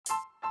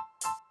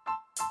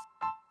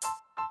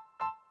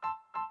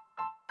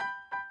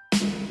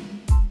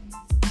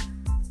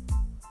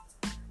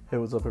Hey,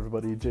 what's up,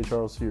 everybody? Jay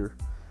Charles here.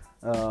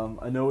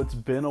 I know it's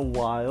been a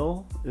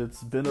while.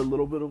 It's been a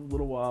little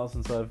while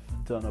since I've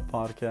done a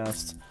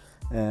podcast,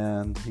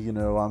 and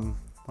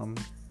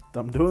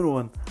I'm doing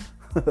one.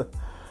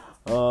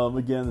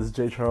 Again, this is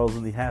Jay Charles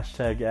and the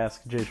hashtag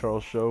Ask Jay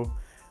Charles Show.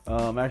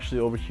 I'm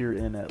actually over here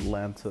in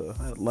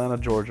Atlanta,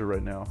 Georgia,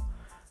 right now.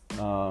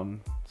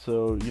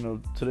 So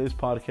today's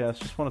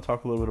podcast, just want to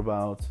talk a little bit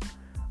about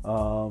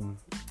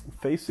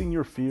facing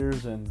your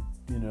fears and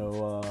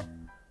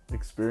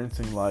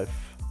experiencing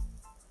life.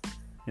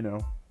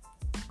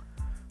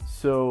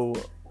 So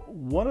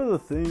one of the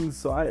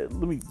things,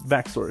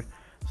 backstory.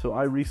 So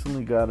I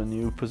recently got a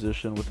new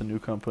position with a new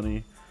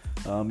company.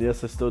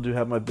 Yes, I still do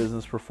have my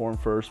business perform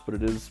first, but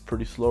it is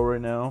pretty slow right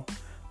now.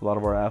 A lot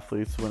of our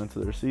athletes went into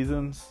their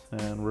seasons,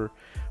 and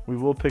we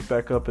will pick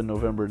back up in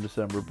November and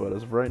December. But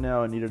as of right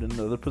now, I needed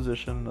another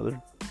position, another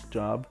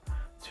job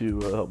to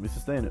help me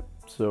sustain it.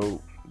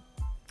 So,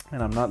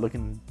 and I'm not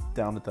looking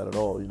down at that at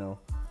all.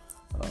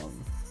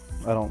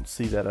 I don't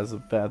see that as a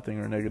bad thing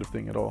or a negative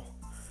thing at all.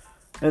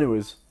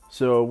 Anyways,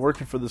 so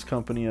working for this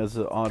company as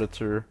an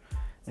auditor,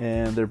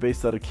 and they're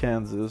based out of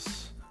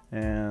Kansas,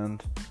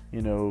 and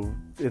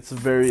it's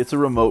a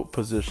remote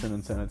position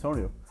in San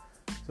Antonio.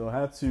 So I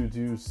had to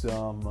do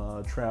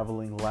some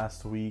traveling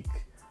last week.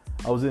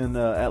 I was in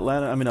I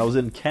was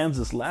in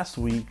Kansas last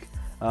week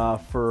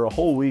for a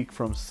whole week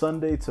from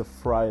Sunday to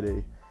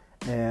Friday,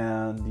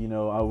 and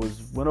I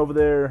went over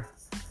there,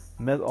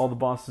 met all the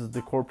bosses at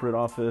the corporate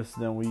office.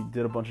 Then we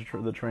did a bunch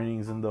of the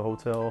trainings in the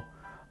hotel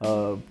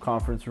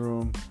conference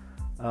room.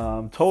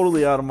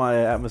 Totally out of my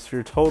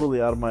atmosphere, totally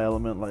out of my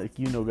element. Like,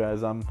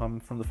 guys, I'm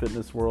from the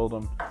fitness world.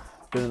 I'm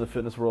been in the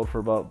fitness world for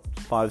about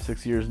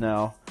 5-6 years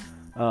now.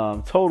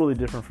 Totally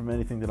different from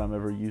anything that I'm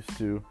ever used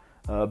to.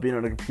 Being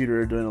on a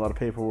computer, doing a lot of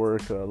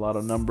paperwork, a lot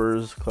of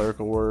numbers,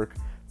 clerical work,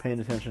 paying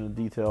attention to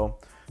detail.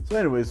 So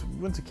anyways, we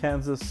went to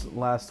Kansas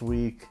last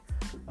week.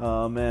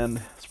 And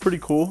it's pretty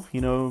cool.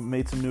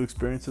 Made some new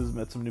experiences,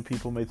 met some new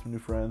people, made some new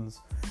friends.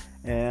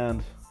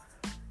 And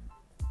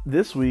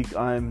this week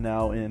I'm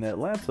now in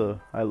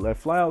Atlanta. I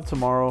fly out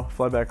tomorrow,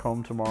 fly back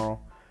home tomorrow.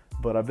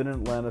 But I've been in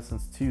Atlanta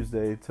since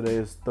Tuesday. Today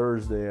is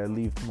Thursday. I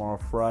leave tomorrow,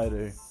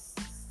 Friday.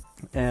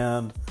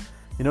 And,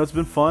 it's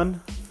been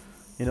fun.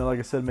 Like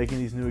I said, making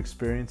these new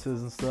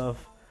experiences and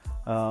stuff.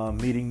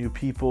 Meeting new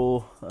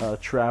people,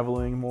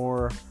 traveling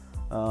more.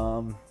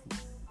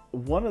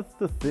 One of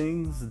the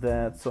things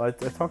so I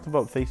talked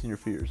about facing your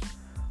fears.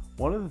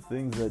 One of the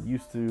things that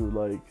used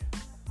to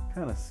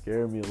kind of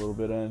scare me a little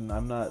bit, and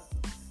I'm not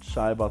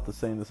shy about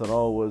saying this at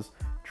all, was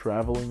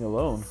traveling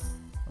alone.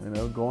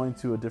 Going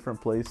to a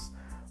different place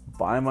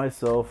by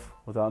myself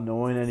without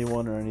knowing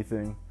anyone or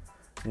anything.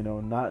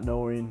 Not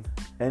knowing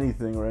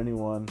anything or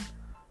anyone.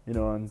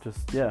 And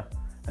just, yeah.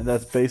 And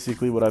that's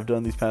basically what I've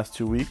done these past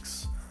 2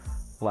 weeks.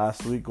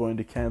 Last week, going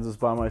to Kansas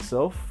by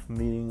myself,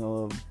 meeting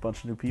a bunch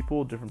of new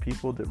people,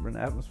 different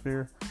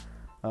atmosphere,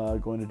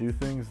 going to do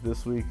things.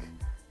 This week,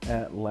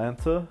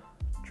 Atlanta,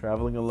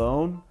 traveling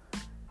alone,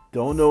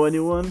 don't know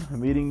anyone,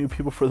 meeting new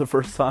people for the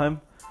first time,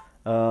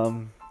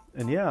 and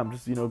yeah, I'm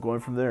just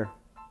going from there.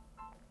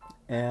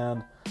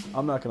 And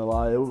I'm not gonna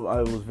lie,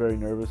 I was very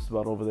nervous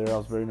about over there. I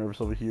was very nervous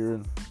over here,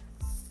 and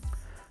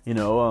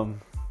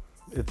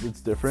it's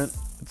different.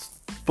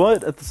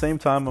 But at the same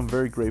time, I'm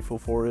very grateful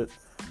for it.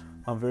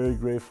 I'm very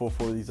grateful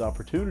for these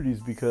opportunities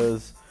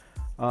because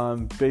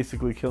I'm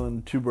basically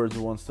killing two birds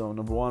with one stone.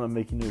 Number one, I'm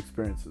making new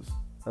experiences.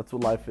 That's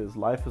what life is.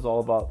 Life is all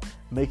about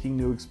making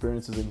new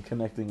experiences and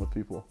connecting with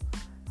people.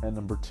 And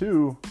number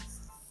two,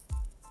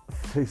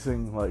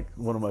 facing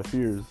one of my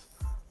fears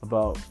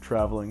about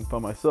traveling by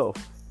myself,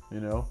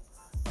 and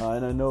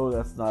I know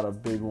that's not a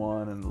big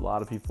one, and a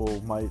lot of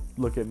people might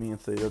look at me and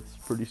say that's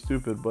pretty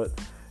stupid, but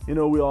we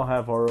all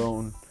have our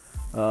own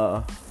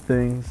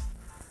things.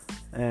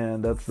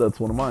 And that's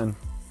one of mine.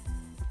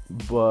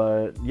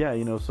 But yeah,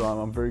 so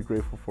I'm very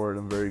grateful for it.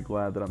 I'm very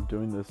glad that I'm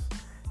doing this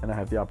and I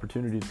have the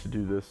opportunity to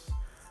do this.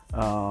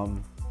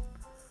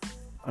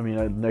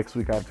 Next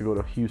week I have to go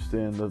to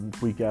Houston. The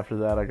week after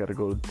that I got to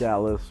go to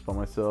Dallas by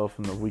myself,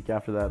 and the week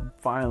after that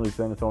finally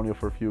San Antonio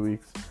for a few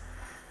weeks.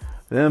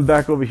 Then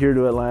back over here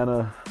to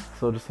Atlanta.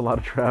 So just a lot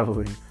of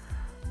traveling.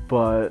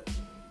 But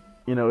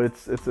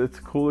it's a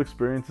cool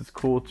experience. It's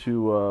cool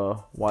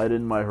to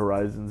widen my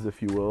horizons,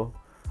 if you will.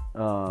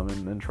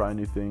 And try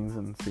new things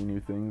and see new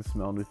things,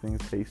 smell new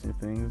things, taste new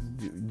things,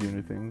 do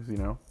new things,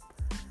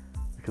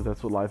 because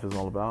that's what life is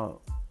all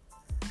about.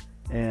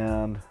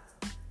 And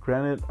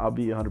granted, I'll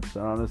be 100%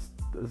 honest,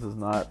 this is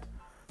not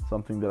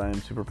something that I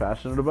am super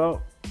passionate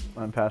about.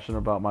 I'm passionate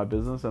about my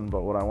business and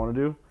about what I want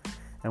to do.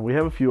 And we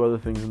have a few other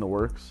things in the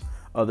works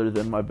other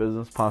than my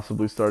business,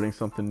 possibly starting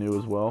something new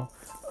as well,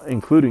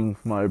 including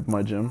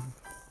my gym.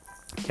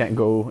 Can't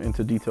go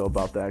into detail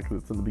about that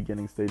because it's in the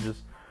beginning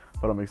stages,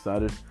 but I'm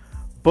excited.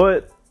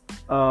 But,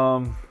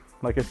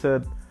 like I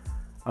said,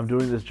 I'm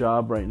doing this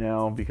job right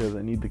now because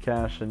I need the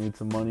cash. I need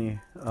some money.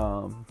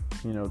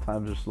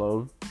 Times are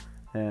slow,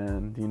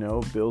 and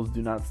bills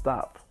do not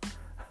stop.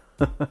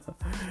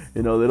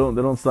 They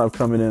don't stop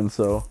coming in,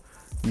 so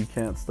you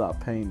can't stop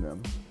paying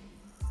them.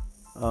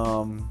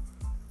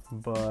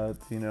 But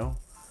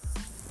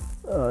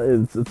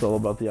it's all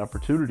about the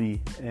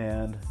opportunity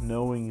and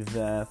knowing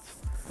that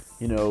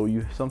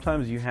you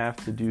sometimes you have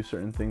to do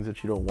certain things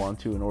that you don't want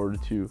to in order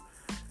to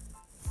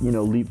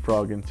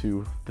leapfrog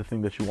into the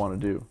thing that you want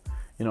to do.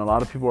 A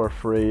lot of people are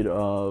afraid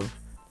of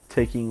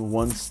taking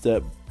one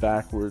step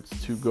backwards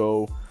to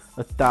go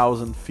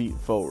 1,000 feet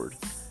forward,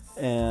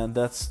 and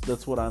that's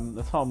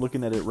how I'm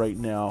looking at it right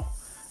now.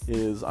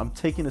 Is I'm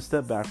taking a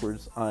step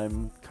backwards.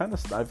 I've kind of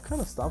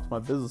stopped my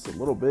business a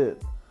little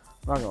bit.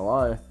 Not gonna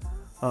lie.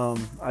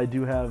 I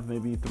do have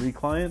maybe 3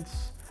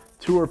 clients.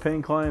 2 are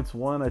paying clients.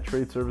 1 I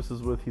trade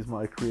services with. He's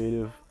my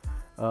creative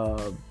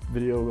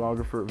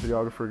videographer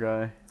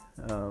guy.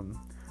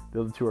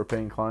 The other 2 are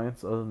paying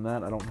clients. Other than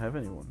that, I don't have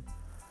anyone.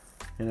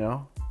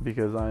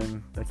 Because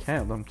I'm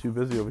too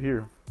busy over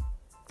here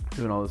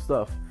doing all this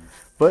stuff.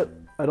 But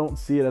I don't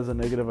see it as a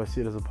negative. I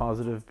see it as a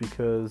positive,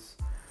 because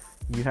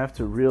you have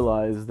to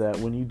realize that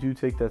when you do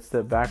take that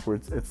step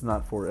backwards, it's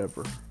not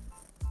forever.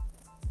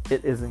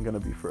 It isn't going to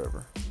be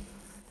forever.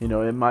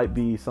 It might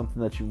be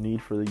something that you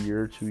need for the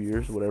year, 2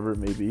 years, whatever it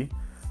may be.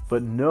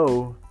 But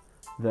know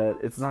that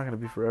it's not going to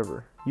be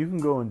forever. You can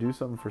go and do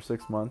something for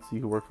 6 months. You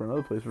can work for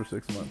another place for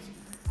 6 months.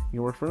 You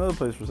can work for another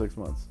place for 6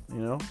 months.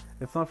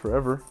 It's not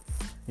forever.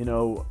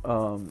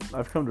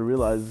 I've come to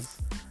realize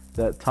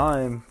that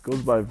time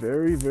goes by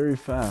very, very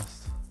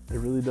fast. It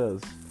really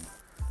does.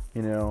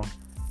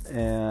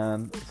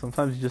 And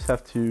sometimes you just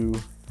have to,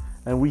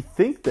 and we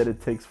think that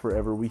it takes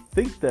forever. We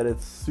think that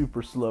it's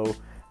super slow,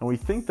 and we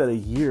think that a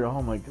year,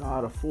 oh my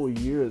God, a full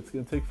year, it's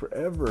going to take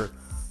forever.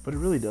 But it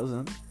really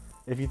doesn't.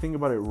 If you think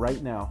about it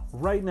right now,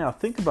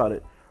 think about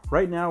it.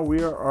 Right now,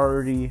 we are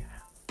already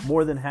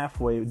more than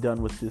halfway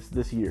done with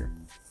this year.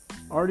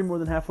 Already more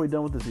than halfway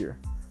done with this year.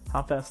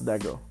 How fast did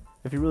that go?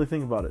 If you really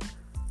think about it.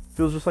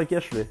 Feels just like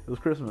yesterday. It was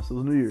Christmas. It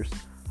was New Year's.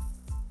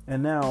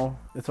 And now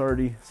it's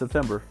already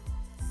September.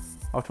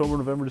 October,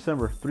 November,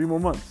 December. 3 more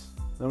months.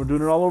 Then we're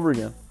doing it all over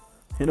again.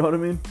 You know what I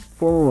mean?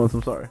 4 more months,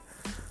 I'm sorry.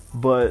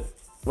 But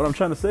what I'm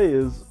trying to say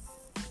is,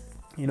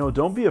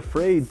 don't be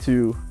afraid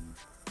to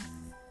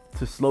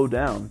slow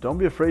down. Don't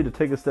be afraid to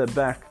take a step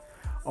back.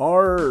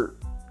 Our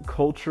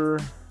culture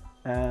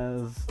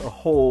as a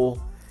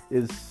whole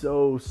is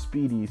so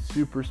speedy,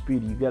 super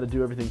speedy. You got to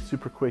do everything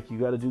super quick. You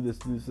got to do this.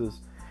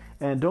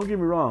 And don't get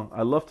me wrong,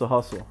 I love to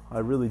hustle. I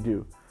really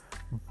do.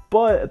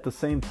 But at the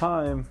same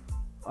time,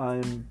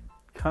 I'm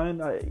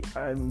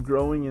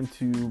growing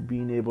into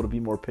being able to be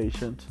more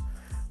patient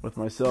with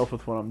myself,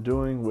 with what I'm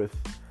doing, with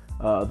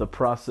the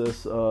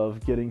process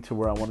of getting to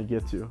where I want to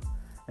get to.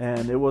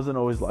 And it wasn't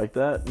always like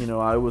that.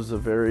 I was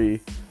of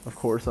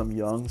course, I'm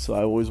young, so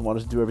I always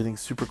wanted to do everything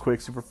super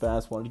quick, super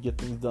fast, wanted to get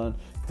things done,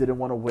 didn't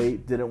want to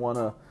wait, didn't want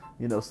to,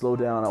 slow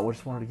down. I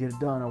just wanted to get it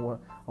done. I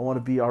want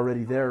to be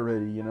already there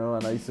already,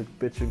 and I used to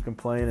bitch and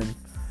complain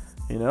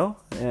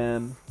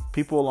and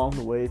people along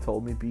the way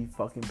told me, be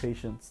fucking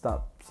patient,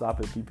 stop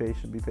it, be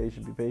patient.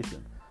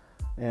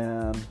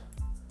 And,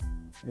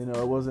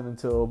 it wasn't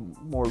until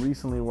more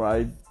recently where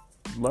I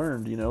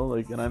learned,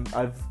 and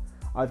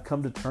I've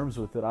come to terms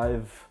with it. I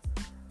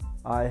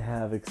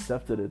have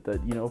accepted it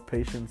that,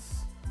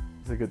 patience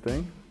is a good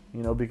thing,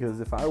 because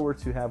if I were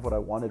to have what I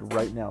wanted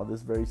right now,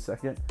 this very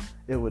second,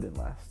 it wouldn't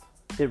last.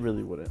 It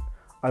really wouldn't.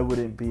 I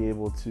wouldn't be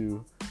able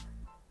to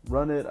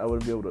run it. I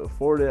wouldn't be able to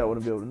afford it. I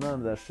wouldn't be able to none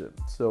of that shit.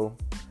 So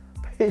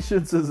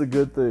patience is a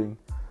good thing.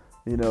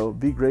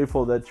 Be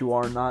grateful that you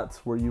are not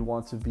where you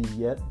want to be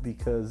yet,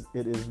 because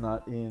it is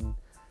not in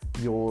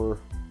your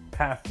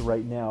path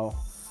right now.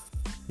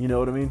 You know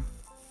what I mean?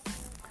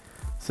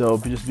 So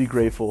just be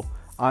grateful.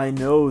 I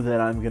know that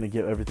I'm going to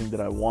get everything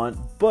that I want,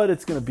 but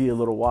it's going to be a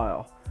little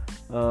while.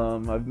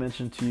 I've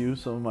mentioned to you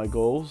some of my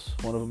goals.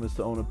 One of them is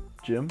to own a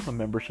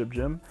membership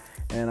gym.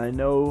 And I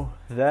know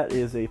that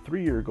is a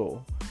 3-year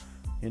goal.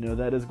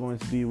 That is going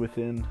to be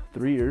within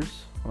 3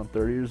 years. When I'm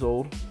 30 years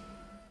old.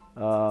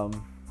 I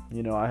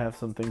have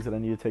some things that I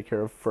need to take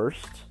care of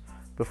first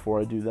before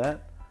I do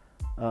that.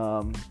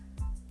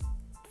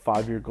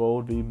 5-year goal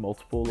would be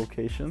multiple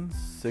locations.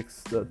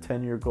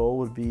 10-year goal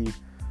would be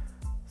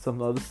some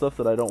other stuff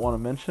that I don't want to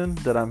mention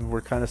that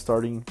we're kind of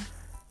starting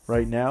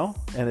right now,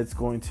 and it's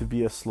going to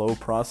be a slow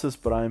process,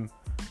 but I'm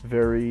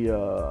very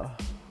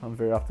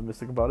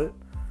optimistic about it.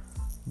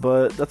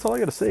 But that's all I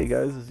got to say,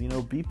 guys, is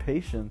be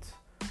patient,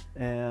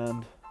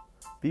 and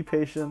be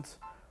patient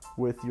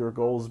with your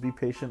goals, be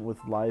patient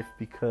with life,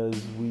 because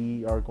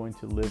we are going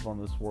to live on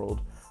this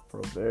world for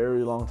a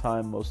very long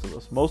time. Most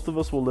of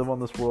us will live on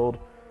this world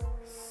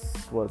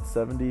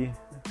 60,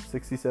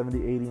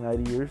 70, 80,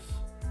 90 years,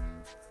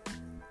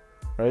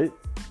 right?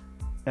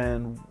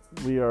 And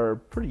we are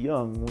pretty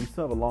young. We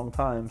still have a long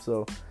time.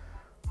 So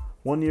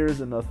 1 year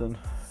isn't nothing.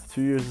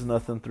 2 years is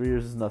nothing. 3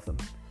 years is nothing.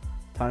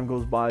 Time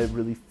goes by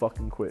really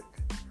fucking quick.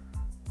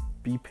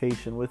 Be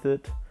patient with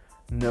it.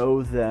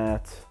 Know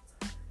that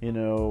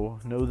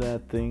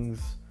things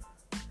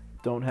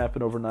don't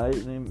happen overnight.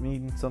 I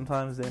mean,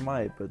 sometimes they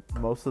might, but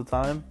most of the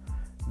time,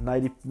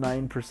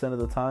 99% of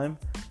the time,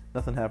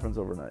 nothing happens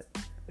overnight.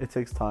 It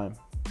takes time.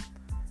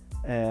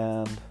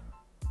 And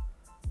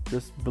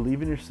Just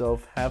believe in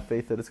yourself, have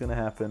faith that it's going to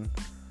happen,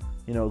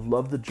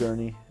 love the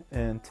journey,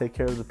 and take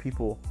care of the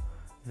people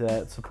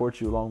that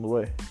support you along the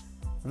way.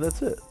 And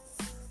that's it.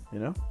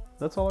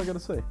 That's all I got to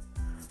say.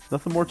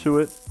 Nothing more to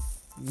it.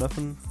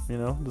 Nothing,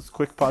 this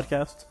quick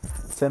podcast,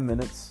 10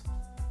 minutes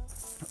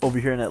over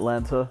here in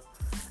Atlanta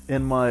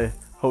in my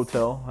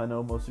hotel. I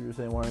know most of you are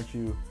saying, why aren't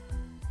you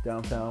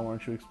downtown? Why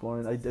aren't you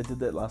exploring? I did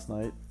that last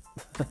night.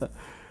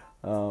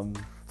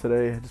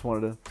 Today, I just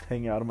wanted to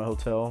hang out in my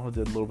hotel. I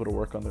did a little bit of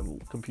work on the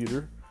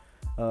computer.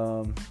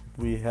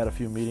 We had a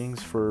few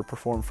meetings for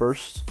Perform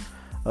First.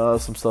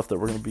 Some stuff that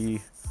we're going to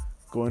be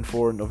going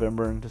for in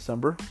November and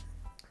December.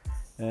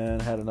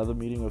 And had another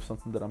meeting of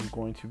something that I'm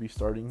going to be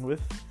starting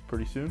with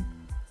pretty soon.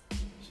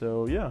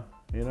 So, yeah,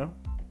 it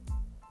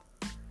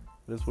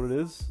is what it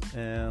is.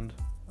 And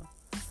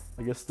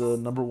I guess the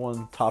number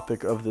one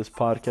topic of this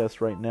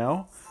podcast right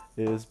now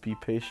is be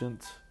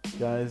patient.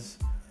 Guys,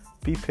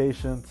 be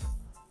patient.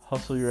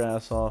 Hustle your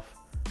ass off.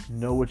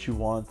 Know what you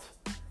want.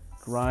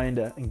 Grind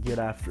and get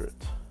after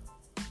it.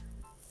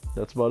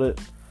 That's about it.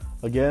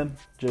 Again,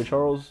 Jay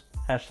Charles,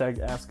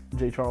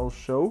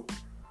 #AskJCharlesShow.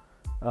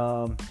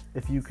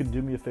 If you could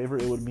do me a favor,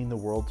 it would mean the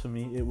world to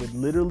me. It would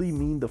literally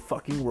mean the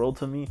fucking world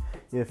to me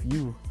if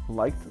you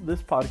liked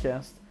this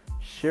podcast,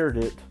 shared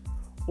it,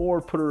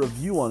 or put a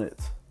review on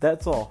it.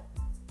 That's all.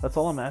 That's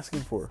all I'm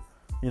asking for.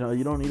 You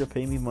don't need to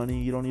pay me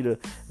money.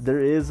 There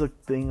is a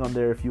thing on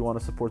there if you want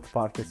to support the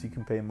podcast, you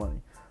can pay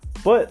money.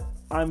 But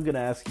I'm going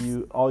to ask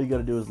you, all you got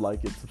to do is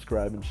like it,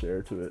 subscribe, and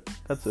share to it.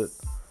 That's it.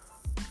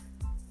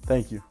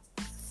 Thank you.